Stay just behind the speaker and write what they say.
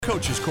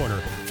Coach's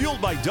Corner,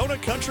 fueled by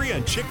Donut Country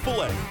and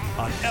Chick-fil-A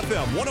on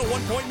FM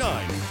 101.9,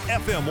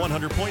 FM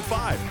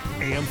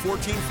 100.5, AM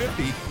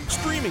 1450,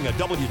 streaming at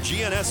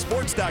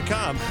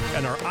WGNSSports.com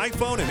and our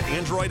iPhone and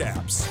Android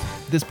apps.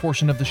 This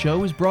portion of the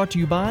show is brought to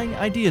you by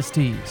Ideas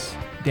Tees,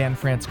 Dan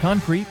France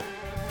Concrete,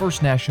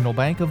 First National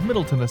Bank of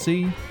Middle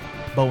Tennessee,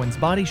 Bowen's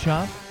Body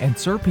Shop, and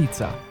Sir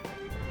Pizza.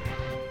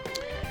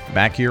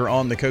 Back here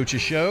on the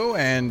Coach's Show,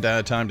 and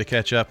time to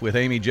catch up with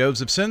Amy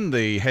Josephson,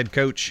 the head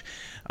coach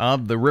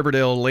of the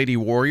Riverdale Lady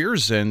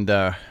Warriors. And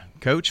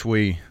Coach,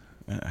 we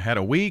had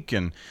a week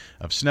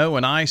of snow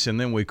and ice, and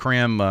then we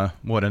cram an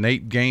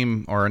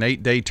 8-game or an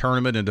 8-day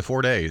tournament into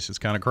 4 days. It's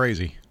kind of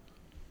crazy.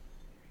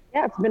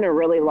 Yeah, it's been a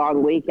really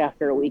long week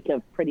after a week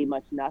of pretty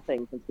much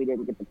nothing since we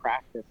didn't get to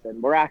practice.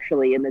 And we're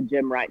actually in the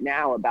gym right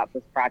now about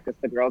this practice.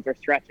 The girls are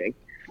stretching.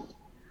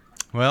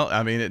 Well,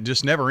 I mean, it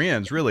just never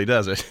ends, really,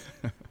 does it?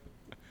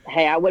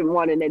 Hey, I wouldn't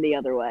want it any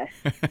other way.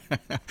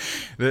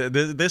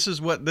 This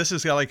is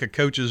like a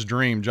coach's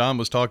dream. John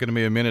was talking to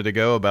me a minute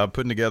ago about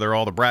putting together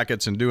all the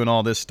brackets and doing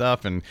all this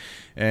stuff, and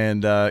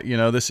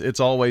it's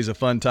always a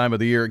fun time of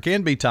the year. It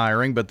can be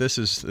tiring, but this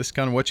is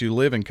kind of what you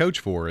live and coach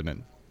for, isn't it?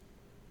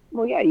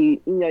 Well, yeah,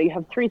 you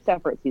have 3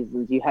 separate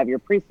seasons. You have your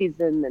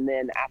preseason, and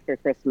then after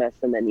Christmas,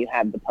 and then you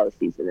have the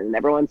postseason, and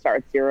everyone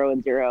starts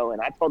 0-0.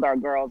 And I told our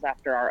girls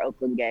after our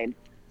Oakland game,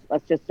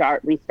 let's just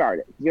restart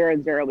it.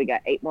 0-0. We got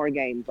 8 more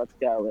games. Let's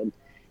go. And,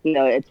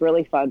 it's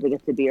really fun to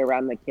get to be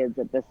around the kids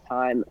at this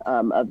time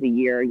of the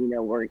year.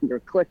 Where you're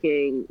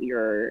clicking,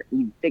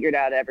 you've figured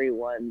out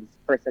everyone's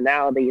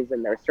personalities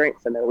and their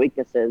strengths and their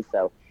weaknesses.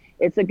 So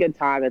it's a good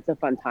time. It's a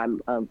fun time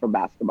for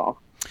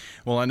basketball.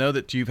 Well, I know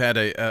that you've had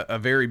a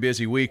very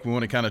busy week. We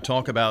want to kind of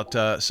talk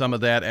about some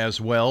of that as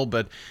well.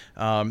 But,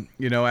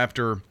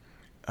 after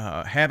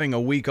having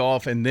a week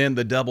off and then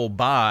the double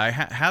bye,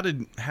 how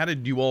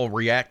did you all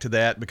react to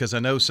that? Because I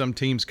know some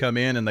teams come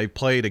in and they've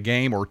played a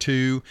game or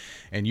 2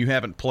 and you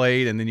haven't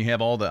played, and then you have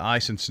all the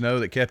ice and snow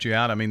that kept you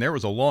out. I mean, there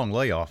was a long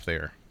layoff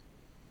there.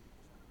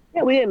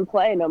 Yeah, we didn't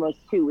play in almost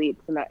 2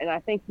 weeks. And I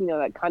think,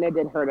 that kind of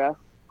did hurt us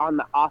on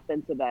the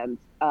offensive end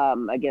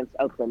against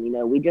Oakland.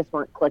 We just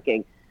weren't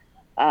clicking.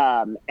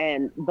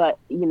 But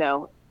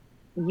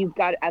you've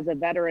got, as a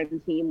veteran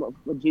team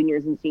with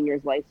juniors and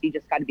seniors laced, you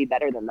just got to be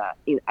better than that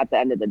at the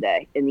end of the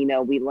day. And,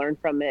 we learned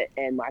from it,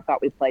 and I thought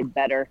we played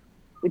better.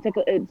 It took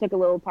a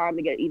little time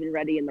to get even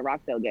ready in the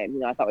Rockville game.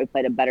 I thought we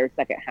played a better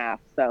second half.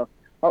 So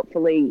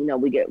hopefully,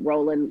 we get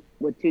rolling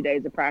with 2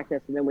 days of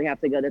practice, and then we have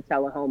to go to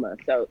Tullahoma.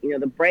 So,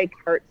 the break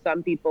hurt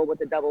some people with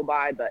the double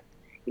bye, but,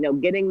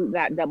 getting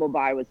that double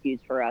bye was huge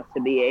for us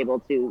to be able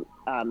to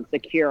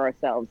secure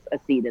ourselves a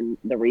seat in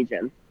the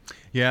region.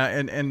 Yeah,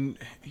 and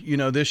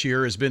this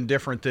year has been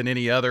different than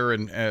any other,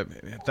 and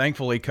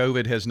thankfully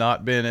COVID has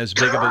not been as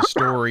big of a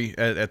story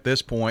at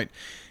this point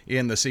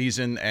in the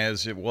season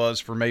as it was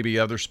for maybe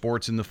other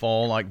sports in the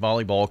fall, like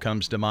volleyball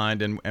comes to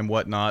mind and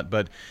whatnot.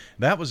 But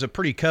that was a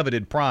pretty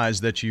coveted prize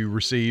that you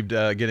received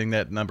getting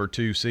that number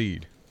 2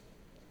 seed.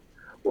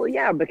 Well,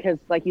 yeah, because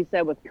like you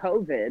said, with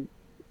COVID,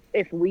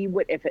 if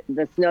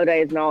the snow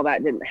days and all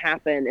that didn't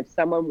happen, if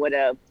someone would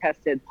have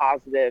tested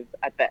positive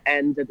at the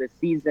end of the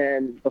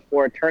season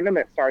before a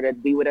tournament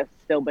started, we would have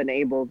still been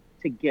able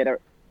to get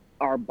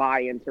our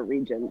bye into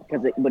region,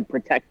 because it would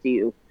protect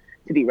you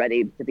to be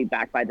ready to be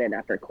back by then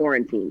after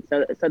quarantine.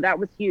 So that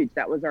was huge.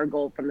 That was our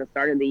goal from the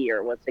start of the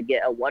year, was to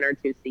get a 1 or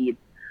 2 seed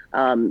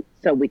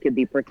so we could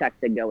be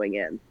protected going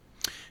in.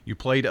 You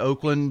played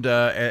Oakland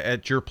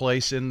at your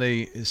place in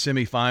the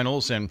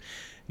semifinals, and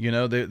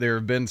there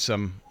have been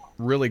some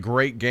really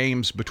great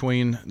games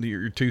between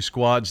your 2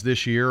 squads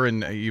this year,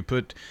 and you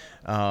put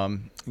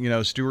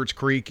Stewart's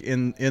Creek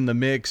in the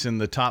mix in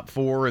the top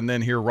 4, and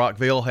then here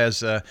Rockville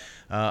has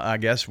I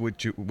guess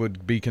which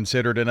would be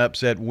considered an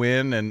upset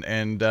win, and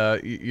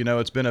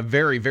it's been a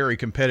very, very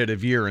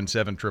competitive year in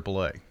 7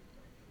 AAA.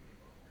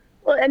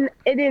 Well, and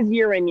it is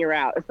year in, year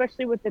out,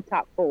 especially with the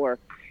top 4.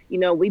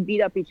 We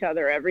beat up each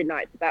other every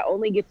night. That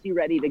only gets you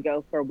ready to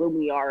go for when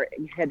we are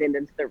heading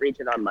into the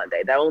region on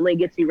Monday. That only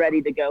gets you ready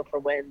to go for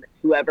when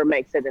whoever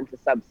makes it into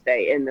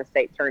sub-state in the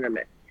state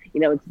tournament.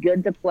 It's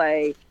good to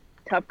play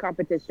tough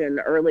competition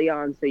early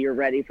on so you're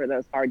ready for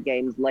those hard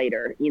games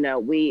later.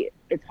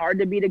 It's hard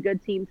to beat a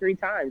good team 3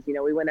 times.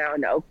 We went out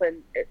in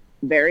Oakland,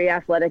 very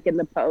athletic in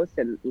the post,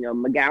 and,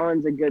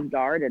 McGowan's a good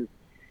guard. And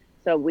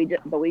so we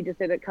just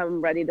didn't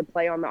come ready to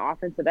play on the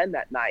offensive end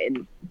that night.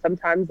 And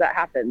sometimes that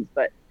happens,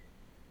 but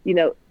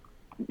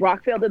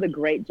Rockville did a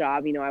great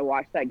job. I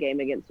watched that game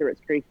against Stewart's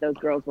Creek. Those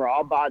girls were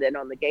all bought in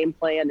on the game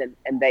plan,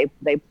 and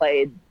they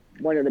played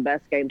one of the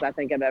best games I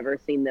think I've ever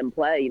seen them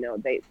play.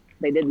 They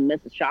didn't miss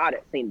a shot,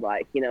 it seemed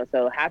like.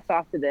 So hats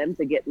off to them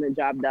to getting the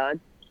job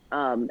done.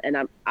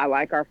 And I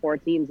like our 4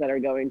 teams that are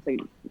going to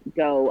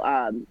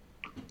go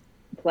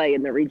play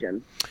in the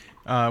region.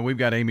 We've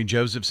got Amy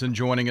Josephson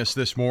joining us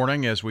this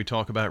morning as we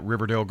talk about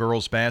Riverdale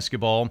girls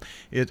basketball.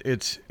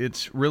 It's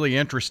really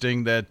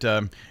interesting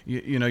that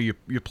you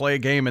play a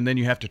game and then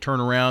you have to turn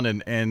around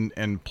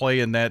and play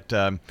in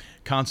that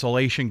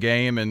consolation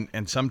game,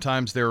 and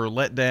sometimes there are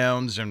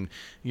letdowns and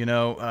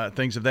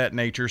things of that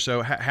nature.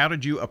 So how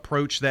did you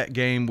approach that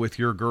game with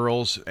your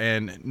girls,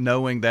 and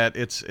knowing that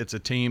it's a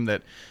team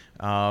that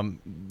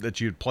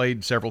you'd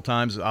played several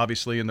times,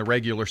 obviously in the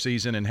regular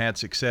season, and had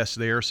success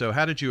there? So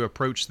how did you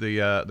approach the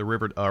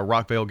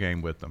Rockvale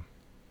game with them?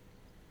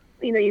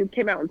 You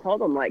came out and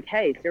told them, like,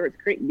 hey, Stewart's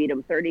Creek beat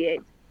them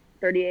 38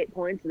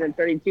 points and then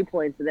 32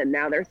 points, and then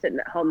now they're sitting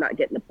at home not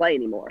getting to play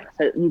anymore.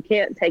 So you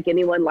can't take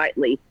anyone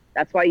lightly.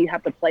 That's why you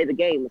have to play the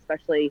game,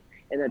 especially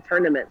in a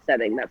tournament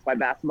setting. That's why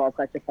basketball is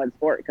such a fun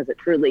sport, because it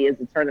truly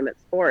is a tournament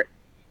sport.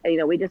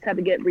 And, we just had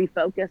to get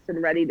refocused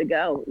and ready to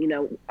go.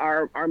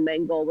 Our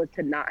main goal was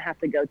to not have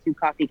to go to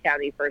Coffee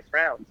County first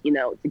rounds,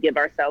 to give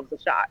ourselves a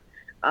shot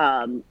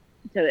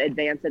to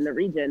advance in the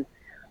region.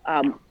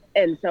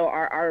 And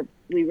so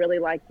we really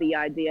liked the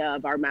idea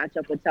of our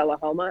matchup with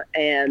Tullahoma,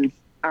 and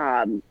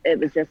it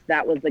was just,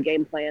 that was the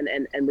game plan,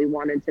 and we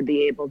wanted to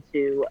be able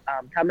to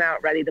come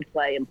out ready to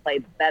play and play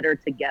better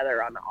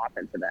together on the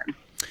offensive end.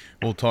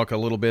 We'll talk a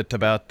little bit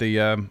about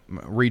the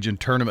region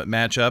tournament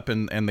matchup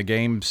and the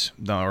games,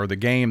 or the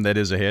game that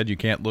is ahead. You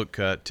can't look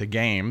to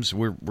games.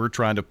 We're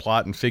trying to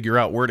plot and figure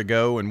out where to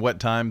go and what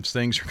times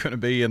things are going to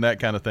be and that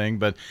kind of thing.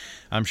 But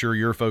I'm sure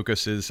your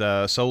focus is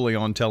solely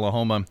on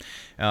Tullahoma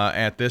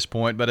at this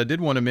point. But I did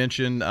want to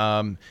mention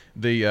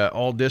the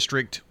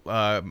all-district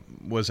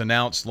was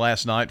announced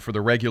last night for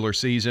the regular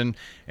season,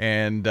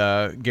 and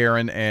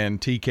Guerin and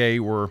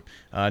TK were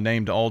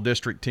named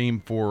all-district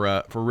team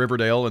for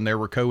Riverdale, and there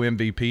were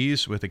co-MVPs,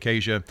 with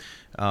Acacia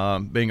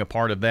being a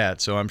part of that.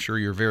 So I'm sure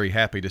you're very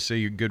happy to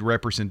see good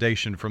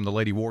representation from the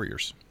Lady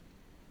Warriors.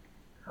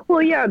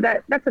 Well, yeah,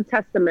 that's a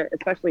testament,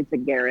 especially to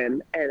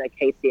Guerin and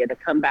Acacia, to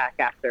come back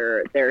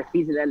after their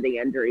season-ending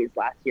injuries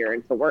last year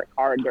and to work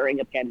hard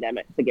during a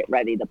pandemic to get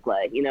ready to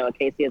play.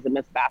 Acacia is a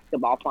Miss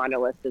Basketball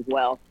finalist as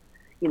well.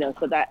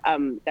 So that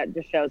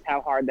just shows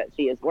how hard that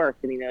she has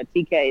worked. And,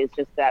 TK is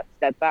just that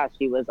steadfast.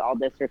 She was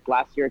all-district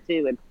last year,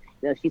 too. And,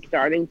 she's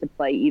starting to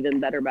play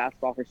even better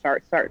basketball.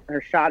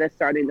 Her shot is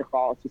starting to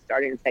fall. She's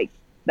starting to take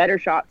better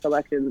shot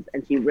selections,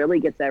 and she really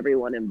gets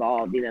everyone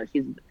involved.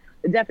 She's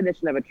the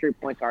definition of a true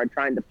point guard,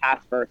 trying to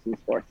pass first and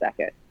score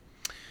second.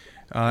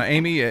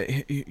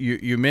 Amy,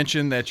 you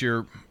mentioned that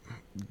you're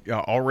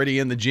already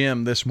in the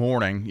gym this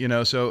morning,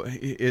 so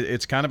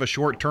it's kind of a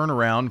short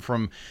turnaround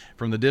from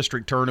the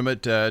district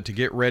tournament to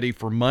get ready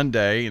for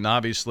Monday. And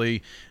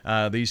obviously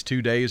these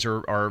 2 days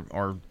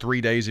are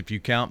 3 days, if you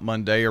count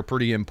Monday, are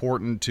pretty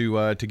important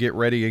to get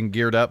ready and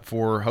geared up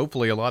for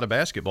hopefully a lot of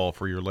basketball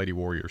for your Lady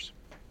Warriors.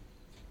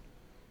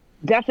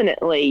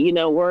 Definitely.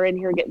 We're in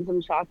here getting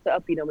some shots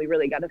up. We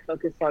really got to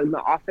focus on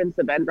the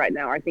offensive end right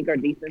now. I think our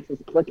defense is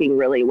clicking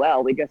really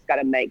well. We just got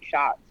to make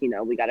shots.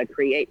 We got to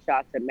create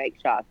shots and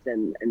make shots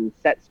and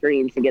set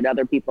screens to get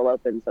other people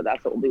open. So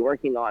that's what we'll be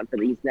working on for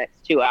these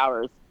next 2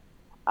 hours.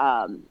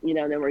 Then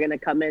we're going to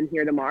come in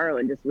here tomorrow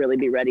and just really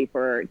be ready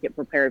get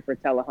prepared for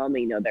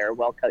Tullahoma. They're a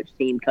well-coached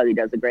team. Cody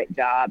does a great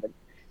job, and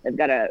they've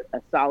got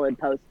a solid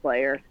post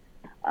player.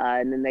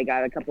 And then they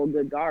got a couple of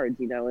good guards,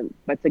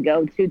 but to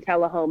go to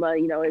Tullahoma,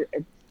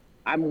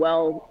 I'm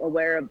well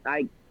aware of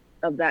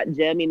that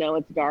gym.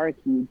 It's dark,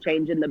 you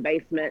change in the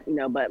basement,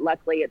 but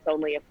luckily it's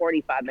only a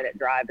 45-minute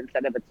drive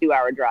instead of a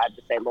 2-hour drive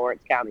to St.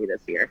 Lawrence County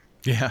this year.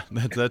 Yeah,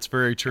 that's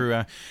very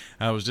true.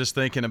 I was just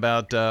thinking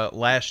about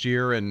last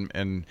year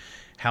and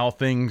how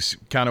things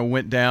kind of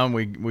went down.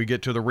 We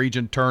get to the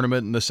region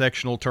tournament and the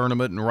sectional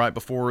tournament, and right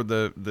before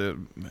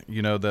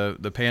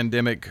the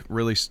pandemic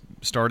really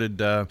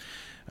started,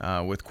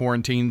 with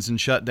quarantines and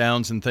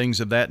shutdowns and things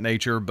of that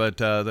nature. But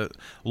the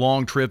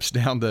long trips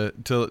down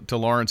to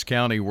Lawrence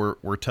County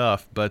were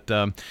tough. But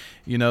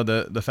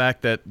the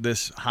fact that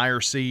this higher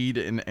seed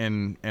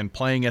and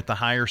playing at the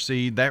higher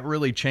seed, that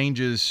really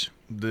changes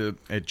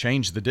it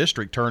changed the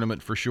district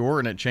tournament for sure,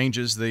 and it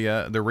changes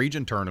the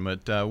region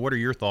tournament. What are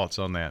your thoughts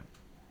on that?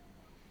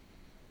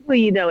 Well,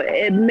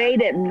 it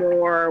made it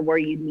more where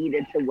you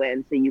needed to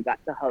win, so you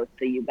got to host,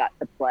 so you got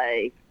to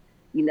play,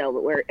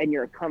 where in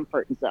your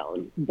comfort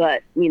zone.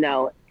 But,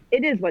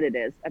 it is what it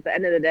is. At the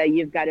end of the day,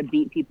 you've got to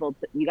beat people.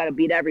 You got to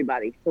beat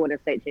everybody to win a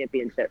state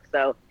championship.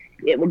 So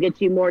it will get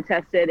you more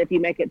tested if you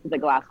make it to the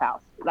glass house.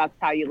 That's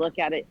how you look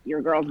at it.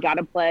 Your girls got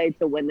to play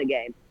to win the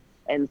game.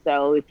 And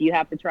so if you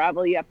have to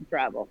travel, you have to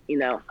travel.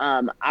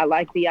 I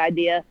like the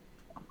idea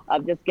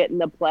of just getting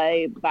to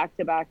play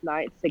back-to-back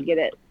nights to get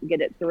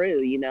it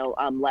through,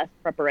 less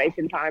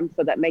preparation time.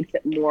 So that makes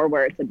it more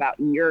where it's about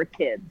your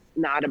kids,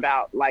 not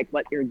about like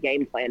what your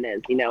game plan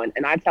is,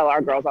 and I tell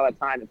our girls all the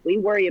time, if we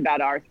worry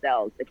about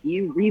ourselves, if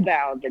you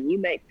rebound and you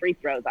make free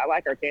throws, I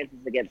like our chances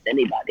against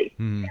anybody.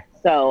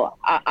 So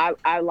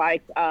I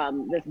like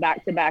this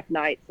back-to-back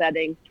night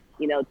setting.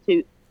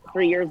 2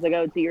 years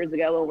ago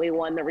when we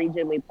won the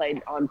region, we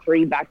played on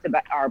 3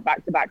 back-to-back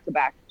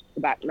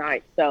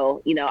nights.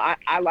 So,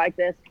 I like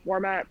this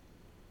format.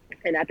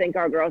 And I think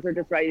our girls are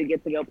just ready to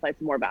get to go play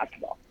some more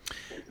basketball.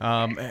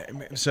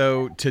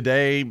 So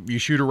today you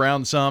shoot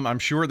around some. I'm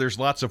sure there's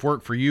lots of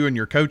work for you and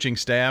your coaching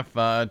staff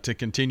to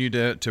continue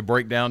to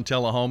break down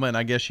Tullahoma, and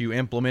I guess you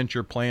implement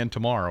your plan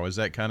tomorrow. Is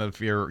that kind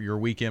of your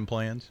weekend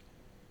plans?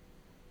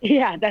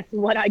 Yeah, that's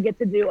what I get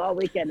to do all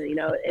weekend. You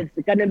know, it's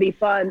going to be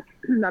fun.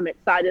 I'm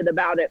excited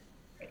about it.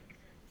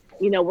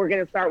 You know, we're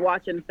going to start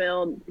watching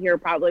film here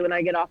probably when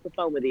I get off the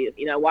phone with you.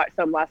 You know, watch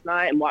some last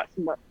night and watch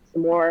some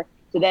more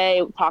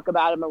today, talk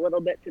about them a little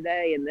bit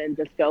today, and then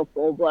just go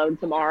full blown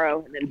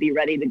tomorrow, and then be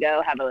ready to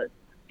go, have a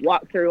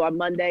walkthrough on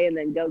Monday, and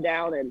then go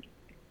down and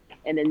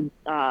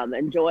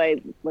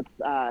enjoy what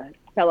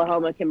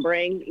Tullahoma can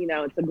bring. You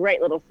know, it's a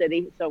great little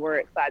city, so we're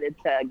excited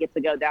to get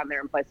to go down there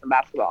and play some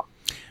basketball.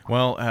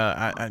 Well,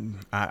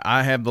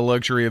 I have the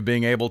luxury of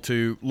being able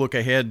to look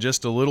ahead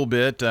just a little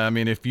bit. I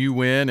mean, if you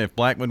win, if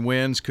Blackman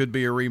wins, could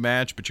be a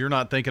rematch, but you're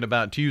not thinking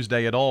about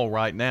Tuesday at all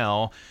right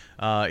now.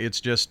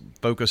 It's just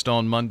focused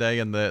on Monday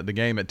and the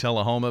game at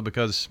Tullahoma,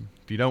 because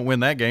if you don't win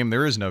that game,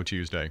 there is no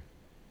Tuesday.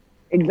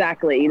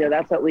 Exactly. You know,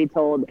 that's what we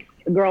told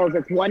the girls.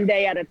 It's one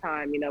day at a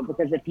time, you know,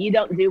 because if you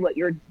don't do what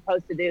you're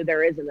supposed to do,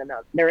 there isn't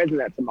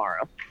a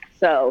tomorrow.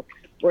 So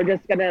we're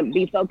just going to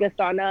be focused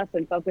on us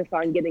and focus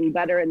on getting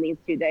better in these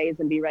 2 days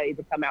and be ready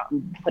to come out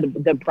and put a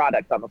good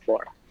product on the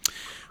floor.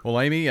 Well,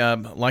 Amy,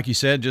 like you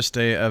said, just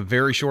a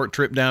very short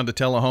trip down to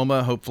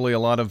Tullahoma. Hopefully a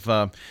lot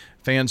of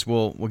fans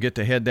will get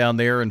to head down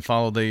there and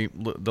follow the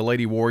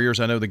Lady Warriors.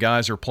 I know the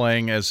guys are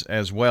playing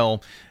as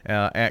well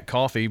at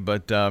Coffee,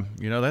 but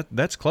you know,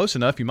 that's close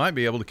enough. You might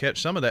be able to catch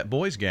some of that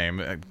boys game,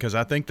 because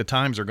I think the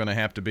times are going to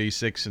have to be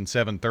 6 and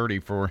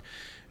 7:30 for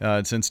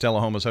since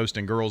Tullahoma's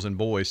hosting girls and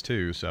boys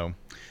too. So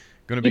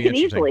going to be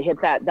interesting. You can easily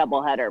hit that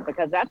doubleheader,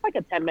 because that's like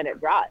a 10-minute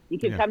drive. You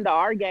can come to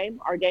our game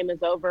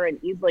is over, and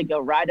easily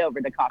go right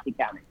over to Coffee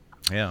County.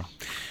 Yeah.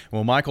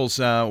 Well, Michael's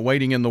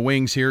waiting in the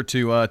wings here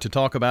to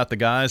talk about the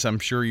guys. I'm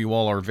sure you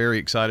all are very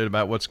excited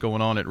about what's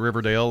going on at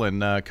Riverdale.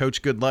 And,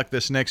 Coach, good luck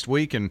this next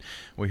week. And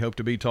we hope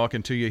to be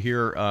talking to you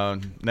here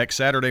next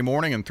Saturday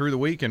morning and through the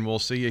week. And we'll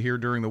see you here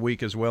during the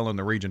week as well in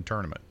the region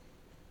tournament.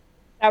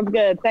 Sounds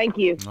good. Thank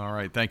you. All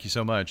right. Thank you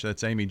so much.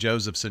 That's Amy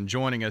Josephson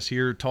joining us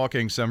here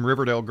talking some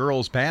Riverdale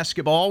girls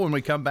basketball. When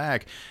we come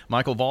back,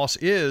 Michael Voss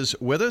is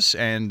with us,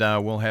 and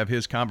we'll have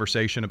his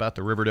conversation about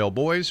the Riverdale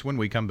boys when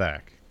we come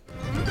back.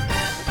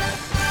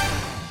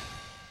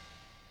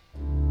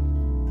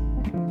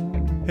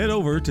 Head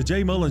over to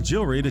J. Mullins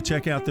Jewelry to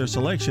check out their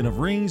selection of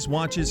rings,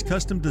 watches,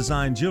 custom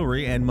design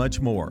jewelry, and much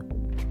more.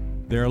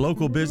 They're a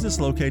local business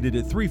located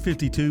at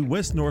 352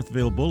 West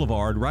Northville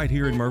Boulevard right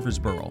here in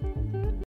Murfreesboro.